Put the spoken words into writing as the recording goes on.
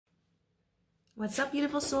What's up,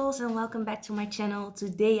 beautiful souls, and welcome back to my channel.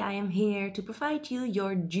 Today I am here to provide you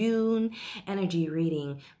your June energy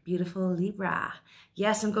reading. Beautiful Libra.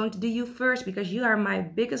 Yes, I'm going to do you first because you are my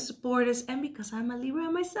biggest supporters and because I'm a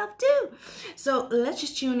Libra myself too. So let's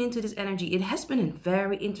just tune into this energy. It has been a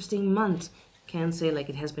very interesting month. Can't say like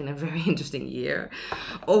it has been a very interesting year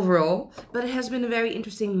overall, but it has been a very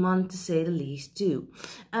interesting month to say the least too.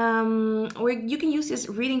 Where you can use this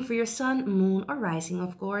reading for your sun, moon, or rising,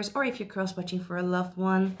 of course, or if you're cross-watching for a loved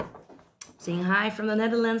one. Saying hi from the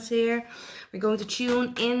Netherlands here. We're going to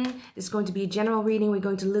tune in. It's going to be a general reading. We're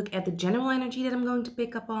going to look at the general energy that I'm going to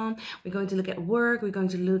pick up on. We're going to look at work. We're going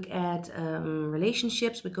to look at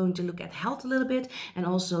relationships. We're going to look at health a little bit. And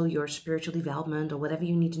also your spiritual development or whatever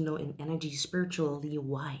you need to know in energy spiritually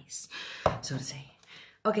wise, so to say.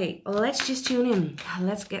 Okay, let's just tune in.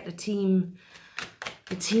 Let's get the team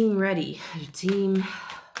ready. The team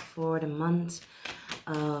for the month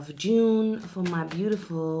of June for my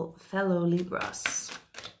beautiful fellow Libras.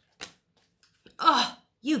 Oh,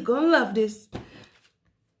 you gonna love this.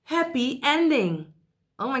 Happy ending.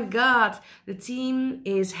 Oh my God, the team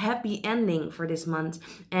is happy ending for this month,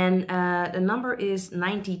 and the number is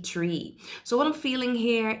 93. So what I'm feeling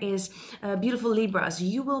here is, beautiful Libras,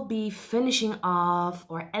 you will be finishing off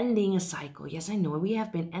or ending a cycle. Yes, I know we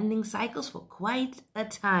have been ending cycles for quite a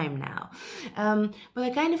time now, but I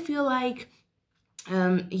kind of feel like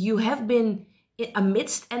you have been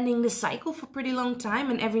amidst ending the cycle for a pretty long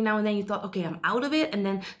time, and every now and then you thought, okay, I'm out of it, and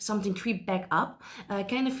then something creeped back up. I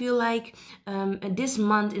kind of feel like this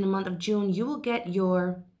month, in the month of June, you will get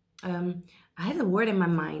your I had a word in my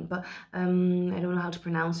mind, but I don't know how to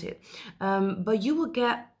pronounce it, but you will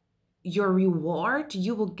get your reward.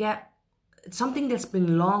 You will get something that's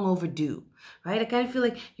been long overdue, right? I kind of feel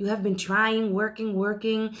like you have been trying,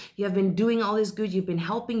 working. You have been doing all this good. You've been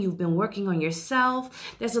helping. You've been working on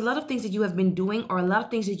yourself. There's a lot of things that you have been doing, or a lot of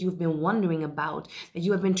things that you've been wondering about, that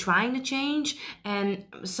you have been trying to change. And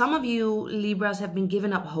some of you Libras have been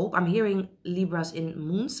giving up hope. I'm hearing Libras in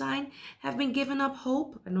moon sign have been giving up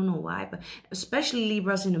hope. I don't know why, but especially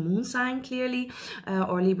Libras in the moon sign, clearly,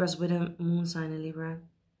 or Libras with a moon sign in Libra.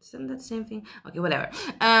 Isn't that the same thing? Okay, whatever.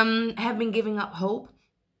 Have been giving up hope.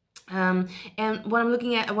 And what I'm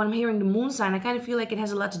looking at, what I'm hearing the moon sign, I kind of feel like it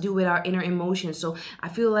has a lot to do with our inner emotions. So I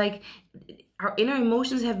feel like our inner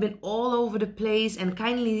emotions have been all over the place, and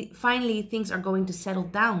finally things are going to settle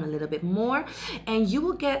down a little bit more, and you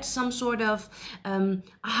will get some sort of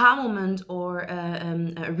aha moment or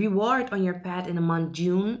a reward on your path in the month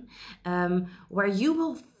June, where you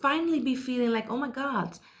will finally be feeling like, oh my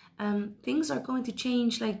God, things are going to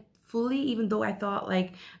change like fully, even though I thought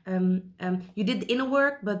like you did the inner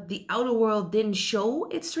work, but the outer world didn't show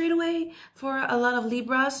it straight away for a lot of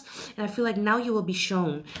Libras. And I feel like now you will be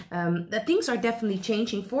shown that things are definitely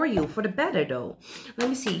changing for you, for the better though. Let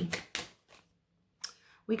me see.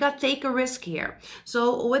 We got take a risk here.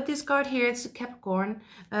 So with this card here, it's a Capricorn.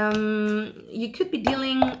 You could be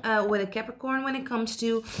dealing with a Capricorn when it comes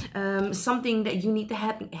to something that you need to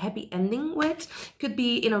have a happy ending with. Could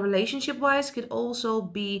be in a relationship wise. Could also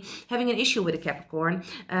be having an issue with a Capricorn.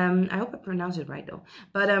 I hope I pronounced it right though.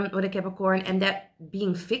 But with a Capricorn, and that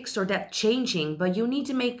being fixed or that changing. But you need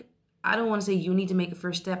to make, I don't want to say you need to make a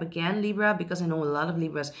first step again, Libra, because I know a lot of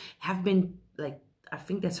Libras have been like, I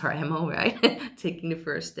think that's our MO, right? Taking the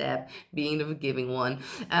first step, being the forgiving one.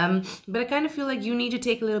 But I kind of feel like you need to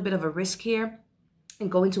take a little bit of a risk here and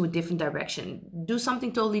go into a different direction. Do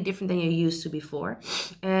something totally different than you used to before,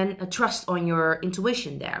 and trust on your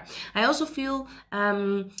intuition there. I also feel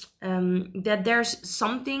that there's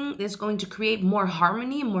something that's going to create more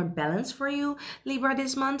harmony and more balance for you, Libra,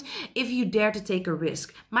 this month, if you dare to take a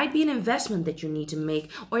risk. Might be an investment that you need to make,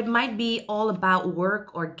 or it might be all about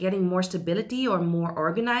work or getting more stability or more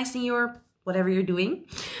organized in your whatever you're doing.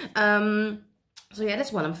 So yeah,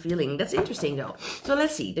 that's what I'm feeling. That's interesting though. So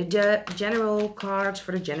let's see the general cards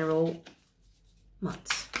for the general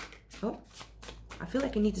months. Oh, I feel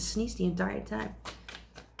like I need to sneeze the entire time.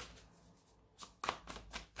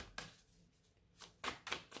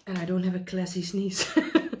 And I don't have a classy sneeze.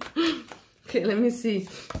 Okay, let me see.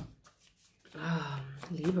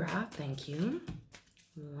 Libra, thank you.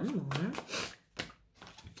 One more.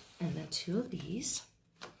 And then two of these.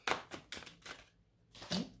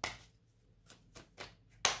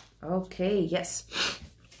 Okay, yes.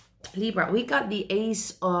 Libra, we got the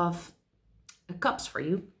Ace of Cups for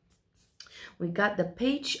you. We got the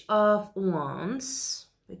Page of Wands.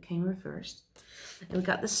 It came reversed. And we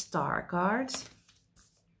got the Star cards.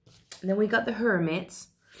 And then we got the Hermit.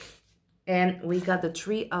 And we got the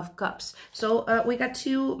Three of Cups. So we got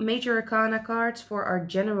two major arcana cards for our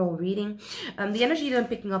general reading. The energy that I'm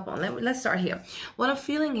picking up on, let's start here. What I'm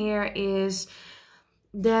feeling here is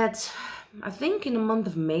that I think in the month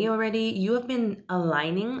of May already, you have been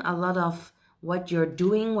aligning a lot of what you're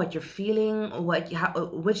doing, what you're feeling,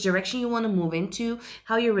 which direction you want to move into,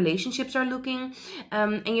 how your relationships are looking,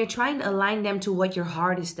 and you're trying to align them to what your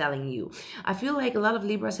heart is telling you. I feel like a lot of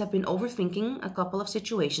Libras have been overthinking a couple of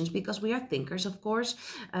situations because we are thinkers, of course.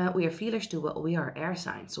 We are feelers too, but we are air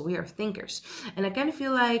signs, so we are thinkers. And I kind of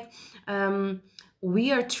feel like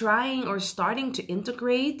we are trying or starting to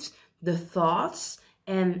integrate the thoughts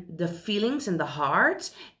and the feelings and the heart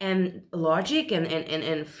and logic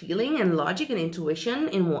and feeling and logic and intuition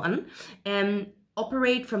in one, and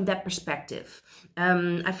operate from that perspective.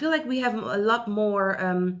 I feel like we have a lot more,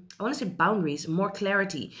 I want to say boundaries, more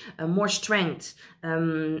clarity, more strength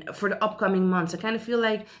for the upcoming months. I kind of feel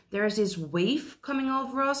like there's this wave coming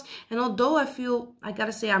over us. And although I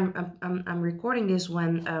gotta say, I'm recording this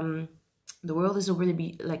when the world is a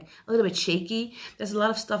little bit shaky. There's a lot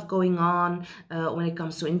of stuff going on when it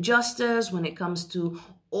comes to injustice, when it comes to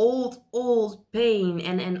old pain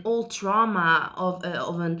and old trauma of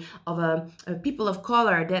a people of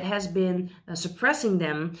color that has been suppressing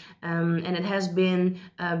them, and it has been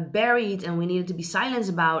buried, and we needed to be silent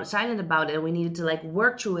about it, and we needed to like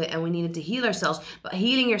work through it, and we needed to heal ourselves. But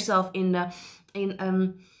healing yourself in the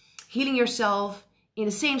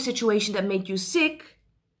same situation that made you sick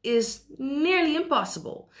is nearly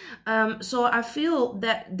impossible. So I feel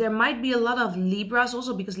that there might be a lot of Libras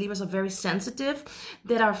also, because Libras are very sensitive,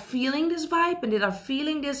 that are feeling this vibe and that are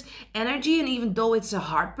feeling this energy. And even though it's a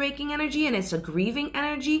heartbreaking energy and it's a grieving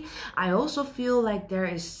energy, I also feel like there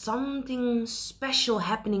is something special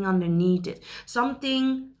happening underneath it.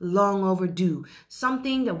 Something long overdue.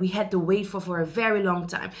 Something that we had to wait for a very long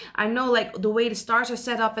time. I know, like, the way the stars are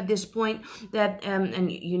set up at this point, that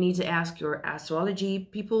and you need to ask your astrology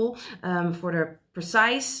people for their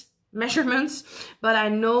precise measurements, but I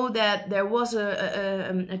know that there was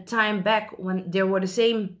a time back when there were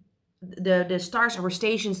the stars were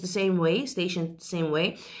stationed the same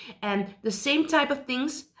way, and the same type of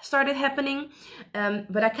things started happening.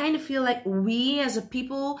 But I kind of feel like we as a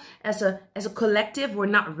people, as a collective, we're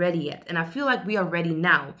not ready yet, and I feel like we are ready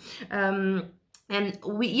now. And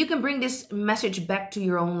you can bring this message back to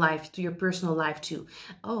your own life, to your personal life too.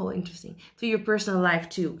 Oh, interesting. To your personal life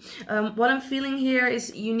too. What I'm feeling here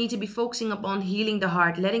is you need to be focusing upon healing the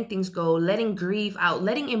heart, letting things go, letting grief out,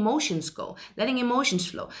 letting emotions go, letting emotions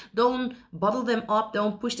flow. Don't bottle them up.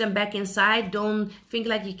 Don't push them back inside. Don't think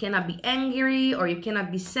like you cannot be angry, or you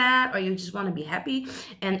cannot be sad, or you just want to be happy.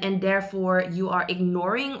 And therefore you are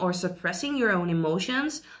ignoring or suppressing your own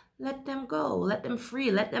emotions. Let them go, let them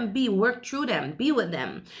free, let them be, work through them, be with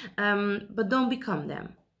them, but don't become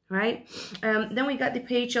them, right? Then we got the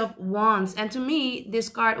Page of Wands. And to me, this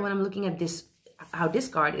card, when I'm looking at this, how this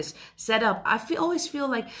card is set up, I always feel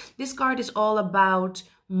like this card is all about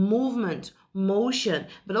movement, motion,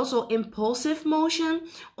 but also impulsive motion,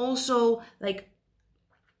 also like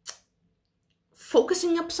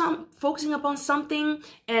focusing upon something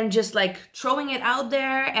and just like throwing it out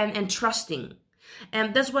there and trusting.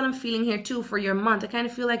 And that's what I'm feeling here too for your month. I kind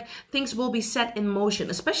of feel like things will be set in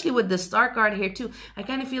motion, especially with the star card here too. I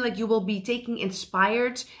kind of feel like you will be taking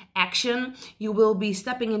inspired action. You will be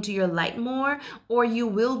stepping into your light more, or you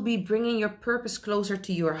will be bringing your purpose closer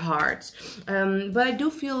to your heart. But I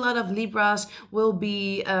do feel a lot of Libras will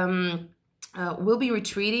be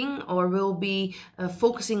retreating, or will be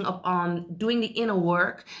focusing on doing the inner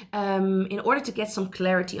work in order to get some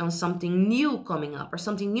clarity on something new coming up or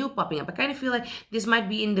something new popping up. I kind of feel like this might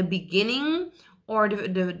be in the beginning, or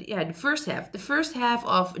the first half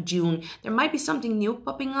of June. There might be something new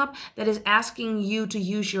popping up that is asking you to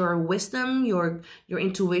use your wisdom, your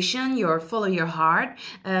intuition, follow your heart.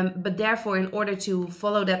 But therefore, in order to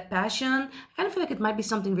follow that passion, I kind of feel like it might be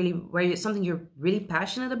something really something you're really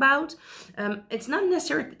passionate about. It's not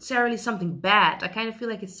necessarily something bad. I kind of feel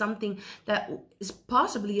like it's something that is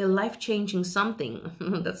possibly a life-changing something.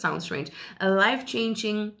 That sounds strange. A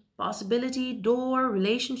life-changing possibility, door,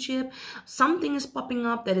 relationship, something is popping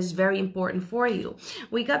up that is very important for you.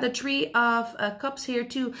 We got the Three of Cups here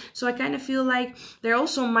too. So I kind of feel like there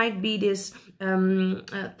also might be this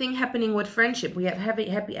thing happening with friendship. We have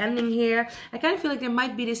happy ending here. I kind of feel like there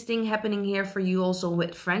might be this thing happening here for you also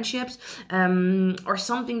with friendships, or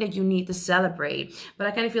something that you need to celebrate. But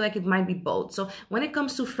I kind of feel like it might be both. So when it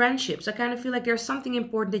comes to friendships, I kind of feel like there's something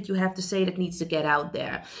important that you have to say that needs to get out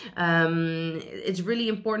there. It's really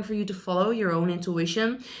important for you to follow your own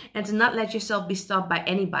intuition and to not let yourself be stopped by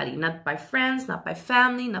anybody, not by friends, not by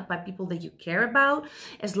family, not by people that you care about.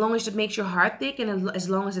 As long as it makes your heart thick and as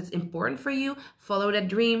long as it's important for you, follow that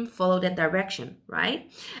dream, follow that direction,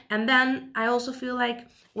 right? And then I also feel like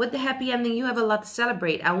with the happy ending, you have a lot to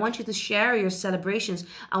celebrate. I want you to share your celebrations.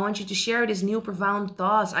 I want you to share these new profound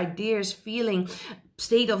thoughts, ideas, feeling,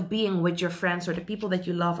 state of being with your friends or the people that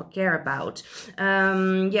you love or care about.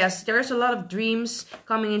 Yes, there's a lot of dreams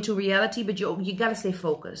coming into reality, but you gotta stay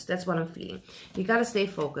focused. That's what I'm feeling. You gotta stay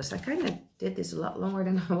focused. I kind of did this a lot longer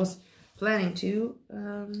than I was planning to.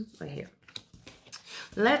 Right here.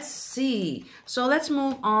 Let's see. So let's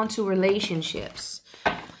move on to relationships.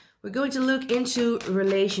 We're going to look into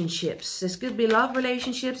relationships. This could be love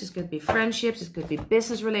relationships. This could be friendships. This could be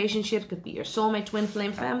business relationships. Could be your soulmate, twin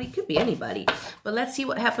flame family. Could be anybody. But let's see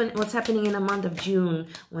what's happening in the month of June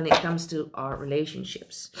when it comes to our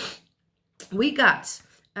relationships. We got,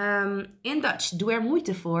 in Dutch, doe er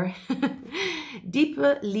moeite voor.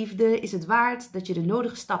 Diepe liefde is het waard dat je de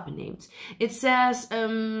nodige stappen neemt. It says,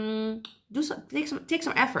 take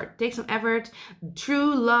some effort. Take some effort.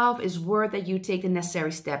 True love is worth that you take the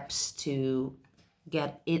necessary steps to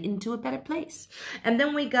get it into a better place. And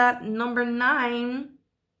then we got number 9.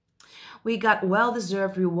 We got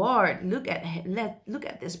well-deserved reward. Look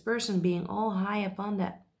at this person being all high up on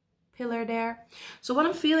that pillar there. So what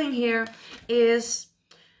I'm feeling here is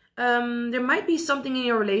there might be something in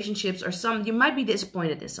your relationships, or you might be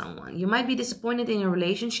disappointed in someone. You might be disappointed in your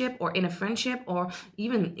relationship or in a friendship, or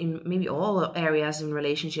even in maybe all areas in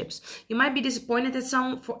relationships. You might be disappointed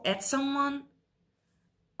at someone,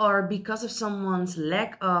 or because of someone's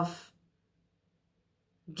lack of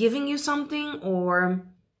giving you something or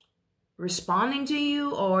responding to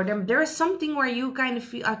you, or there is something where you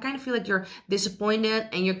I kind of feel like you're disappointed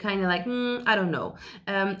and you're kind of like, I don't know.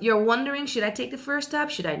 You're wondering, should I take the first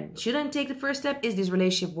step? Shouldn't take the first step? Is this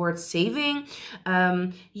relationship worth saving?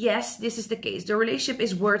 Yes, this is the case. The relationship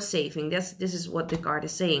is worth saving. This is what the card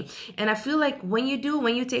is saying. And I feel like when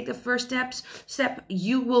you take the first step,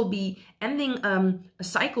 you will be ending a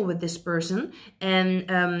cycle with this person,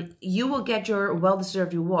 and you will get your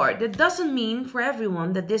well-deserved reward. That doesn't mean for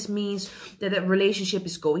everyone that this means that a relationship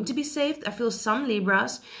is going to be saved. I feel some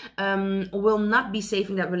Libras will not be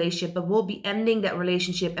saving that relationship, but will be ending that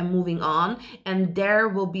relationship and moving on, and there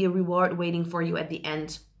will be a reward waiting for you at the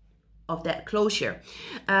end of that closure.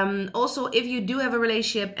 Also, if you do have a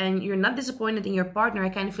relationship and you're not disappointed in your partner, I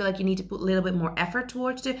kind of feel like you need to put a little bit more effort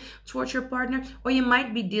towards your partner, or you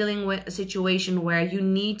might be dealing with a situation where you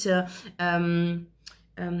need to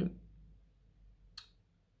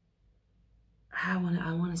I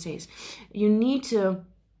want to say this. You need to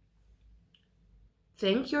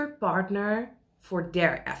thank your partner for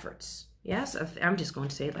their efforts. Yes, I'm just going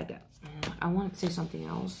to say it like that. I want to say something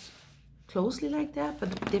else closely like that,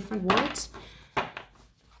 but different words.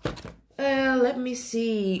 Let me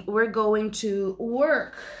see. We're going to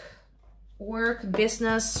work,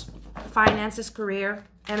 business, finances, career,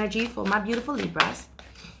 energy for my beautiful Libras.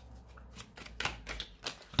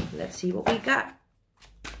 Let's see what we got.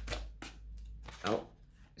 Oh,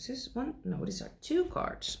 is this one? No, these are 2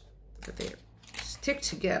 cards, but they stick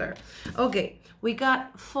together. Okay, we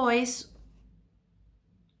got voice.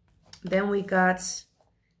 Then we got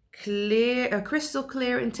crystal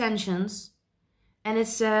clear intentions, and it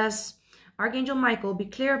says, Archangel Michael, be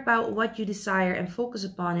clear about what you desire and focus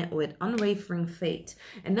upon it with unwavering faith.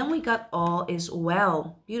 And then we got all is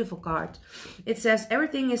well. Beautiful card. It says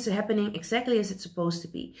everything is happening exactly as it's supposed to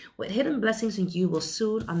be. With hidden blessings, and you will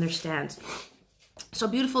soon understand. So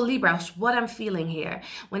beautiful Libras, what I'm feeling here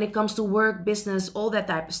when it comes to work, business, all that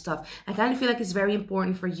type of stuff. I kind of feel like it's very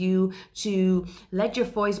important for you to let your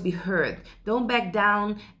voice be heard. Don't back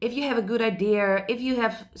down. If you have a good idea, if you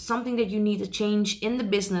have something that you need to change in the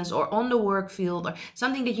business or on the work field, or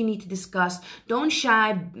something that you need to discuss, don't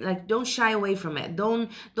shy away from it. Don't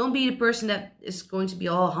be the person that is going to be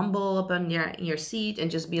all humble up on your seat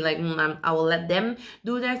and just be like, I will let them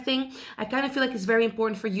do their thing. I kind of feel like it's very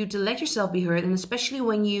important for you to let yourself be heard, and especially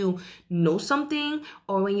when you know something,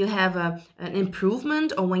 or when you have an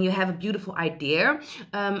improvement, or when you have a beautiful idea.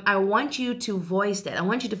 I want you to voice that. I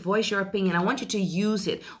want you to voice your opinion. I want you to use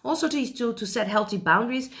it. Also to set healthy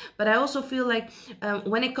boundaries. But I also feel like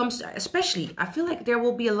when it comes to, especially, I feel like there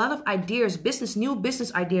will be a lot of ideas, new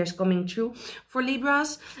business ideas coming through for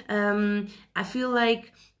Libras. I feel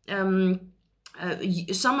like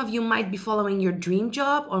some of you might be following your dream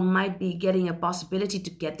job, or might be getting a possibility to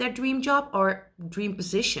get their dream job or dream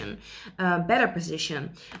position, better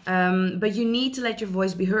position. But you need to let your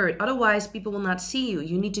voice be heard. Otherwise, people will not see you.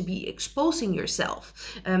 You need to be exposing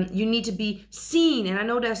yourself. You need to be seen. And I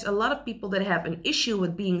know there's a lot of people that have an issue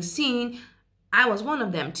with being seen. I was one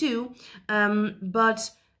of them too.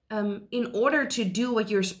 In order to do what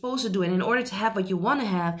you're supposed to do, and in order to have what you want to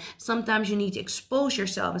have, sometimes you need to expose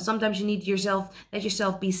yourself, and sometimes you need let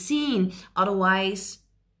yourself be seen. Otherwise,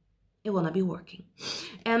 it will not be working.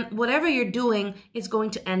 And whatever you're doing, it's going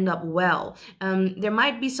to end up well. There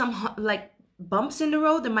might be some like bumps in the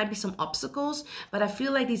road. There might be some obstacles, but I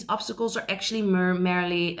feel like these obstacles are actually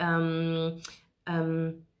merely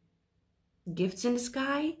gifts in the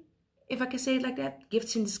sky, if I can say it like that.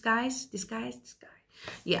 Gifts in disguise.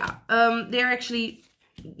 Yeah, they're actually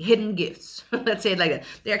hidden gifts. Let's say it like that.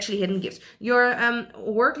 They're actually hidden gifts. Your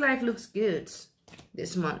work life looks good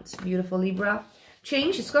this month, beautiful Libra.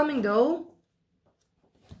 Change is coming though.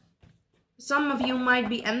 Some of you might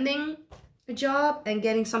be ending a job and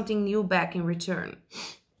getting something new back in return.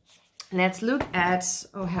 Let's look at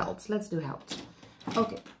health. Let's do health.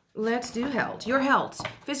 Okay, let's do health. Your health: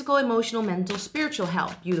 physical, emotional, mental, spiritual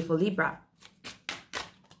health, beautiful Libra.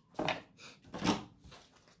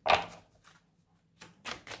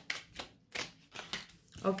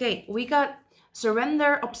 Okay, we got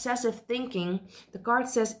surrender, obsessive thinking. The card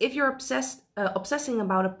says, if you're obsessing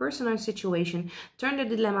about a person or situation, turn the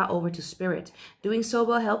dilemma over to spirit. Doing so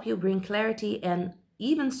will help you bring clarity and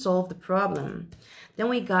even solve the problem. Then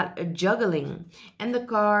we got a juggling, and the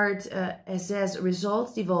card says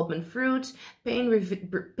results, development, fruit, pain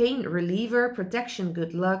reliever, protection,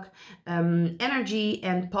 good luck, energy,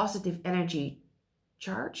 and positive energy.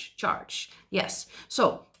 Charge. Yes.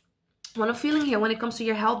 So what I'm feeling here when it comes to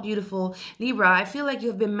your health, beautiful Libra, I feel like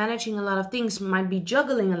you've been managing a lot of things, might be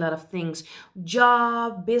juggling a lot of things.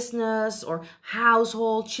 Job, business, or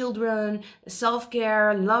household, children,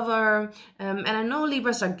 self-care, lover. And I know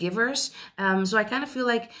Libras are givers. So I kind of feel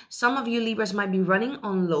like some of you Libras might be running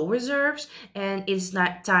on low reserves, and it's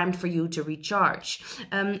not time for you to recharge.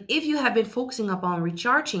 If you have been focusing upon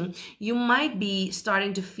recharging, you might be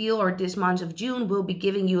starting to feel, or this month of June will be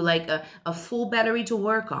giving you like a full battery to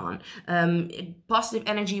work on. Positive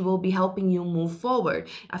energy will be helping you move forward.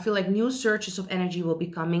 I feel like new surges of energy will be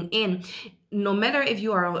coming in. No matter if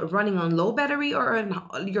you are running on low battery or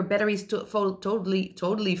your battery is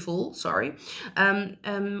totally full, sorry.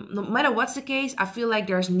 No matter what's the case, I feel like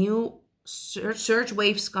there's new surge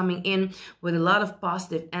waves coming in with a lot of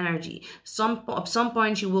positive energy. At some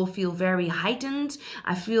point you will feel very heightened.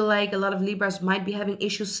 I feel like a lot of Libras might be having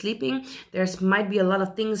issues sleeping. Might be a lot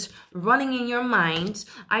of things running in your mind,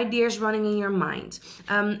 ideas running in your mind.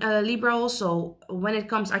 Libra also, when it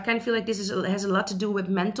comes, I kind of feel like this has a lot to do with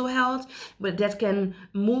mental health, but that can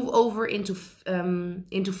move over into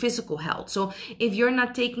physical health. So if you're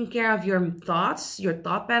not taking care of your thoughts, your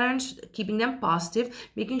thought patterns, keeping them positive,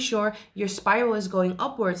 making sure your spiral is going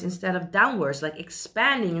upwards instead of downwards, like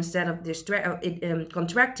expanding instead of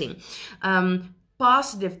contracting.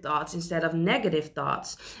 Positive thoughts instead of negative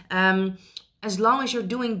thoughts. As long as you're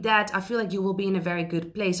doing that, I feel like you will be in a very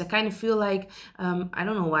good place. I kind of feel like, I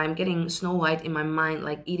don't know why, I'm getting Snow White in my mind,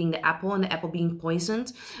 like eating the apple and the apple being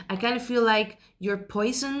poisoned. I kind of feel like your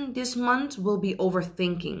poison this month will be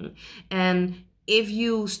overthinking. And if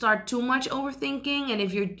you start too much overthinking, and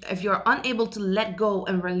if you're unable to let go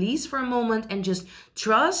and release for a moment and just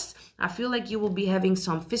trust, I feel like you will be having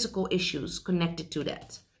some physical issues connected to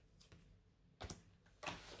that.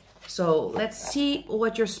 So let's see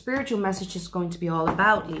what your spiritual message is going to be all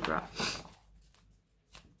about, Libra.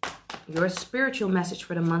 Your spiritual message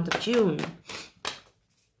for the month of June.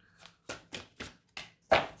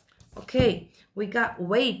 Okay, we got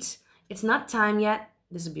wait. It's not time yet.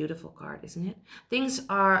 This is a beautiful card, isn't it? Things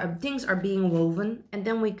are being woven. And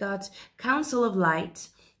then we got Council of Light.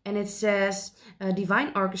 And it says,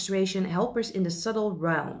 divine orchestration, helpers in the subtle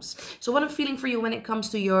realms. So what I'm feeling for you when it comes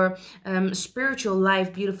to your spiritual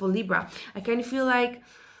life, beautiful Libra, I kind of feel like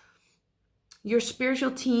your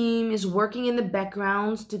spiritual team is working in the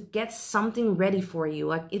background to get something ready for you.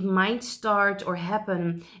 Like it might start or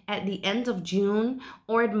happen at the end of June,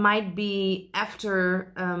 or it might be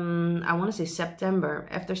after, I want to say September,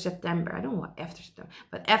 after September. I don't know what after September,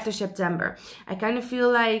 but after September. I kind of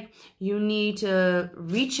feel like you need to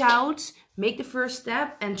reach out, make the first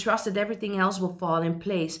step, and trust that everything else will fall in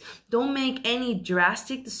place. Don't make any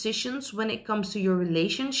drastic decisions when it comes to your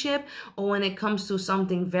relationship or when it comes to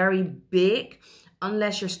something very big.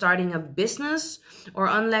 unless you're starting a business or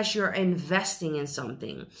unless you're investing in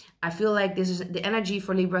something. I feel like this is the energy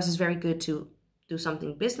for Libras is very good to do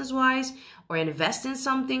something business-wise or invest in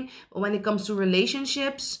something. But when it comes to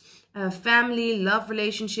relationships, family, love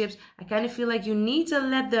relationships, I kind of feel like you need to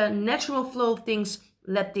let the natural flow of things,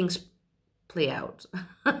 let things play out.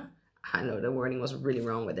 I know the wording was really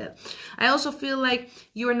wrong with that. I also feel like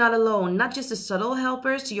you are not alone. Not just the subtle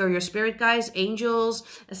helpers, your spirit guides, angels,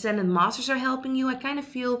 ascended masters are helping you. I kind of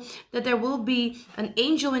feel that there will be an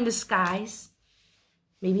angel in disguise,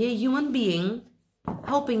 maybe a human being,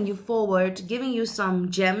 helping you forward, giving you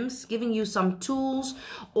some gems, giving you some tools,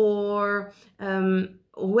 or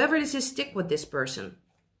whoever this is, stick with this person.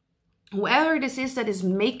 Whoever this is that is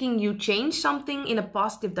making you change something in a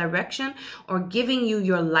positive direction or giving you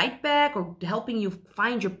your light back or helping you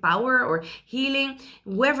find your power or healing,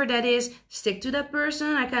 whoever that is, stick to that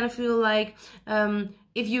person. I kind of feel like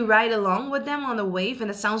if you ride along with them on the wave,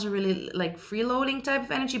 and it sounds really like freeloading type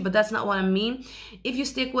of energy, but that's not what I mean. If you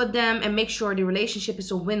stick with them and make sure the relationship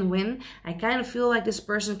is a win-win, I kind of feel like this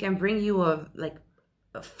person can bring you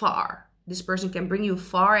far. This person can bring you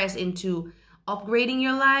far as into upgrading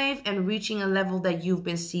your life and reaching a level that you've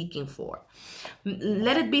been seeking for.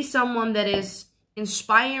 Let it be someone that is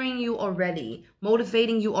inspiring you already,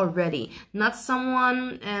 motivating you already, not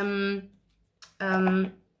someone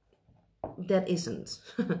that isn't.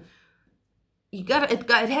 It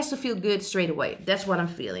has to feel good straight away. That's what I'm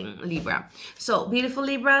feeling, Libra. So, beautiful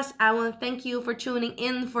Libras, I want to thank you for tuning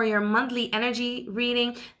in for your monthly energy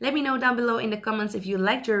reading. Let me know down below in the comments if you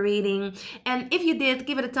liked your reading. And if you did,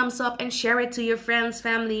 give it a thumbs up and share it to your friends,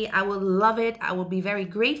 family. I would love it. I will be very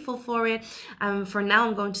grateful for it. For now,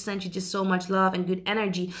 I'm going to send you just so much love and good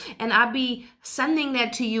energy. And I'll be sending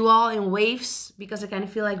that to you all in waves because I kind of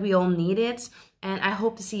feel like we all need it. And I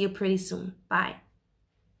hope to see you pretty soon. Bye.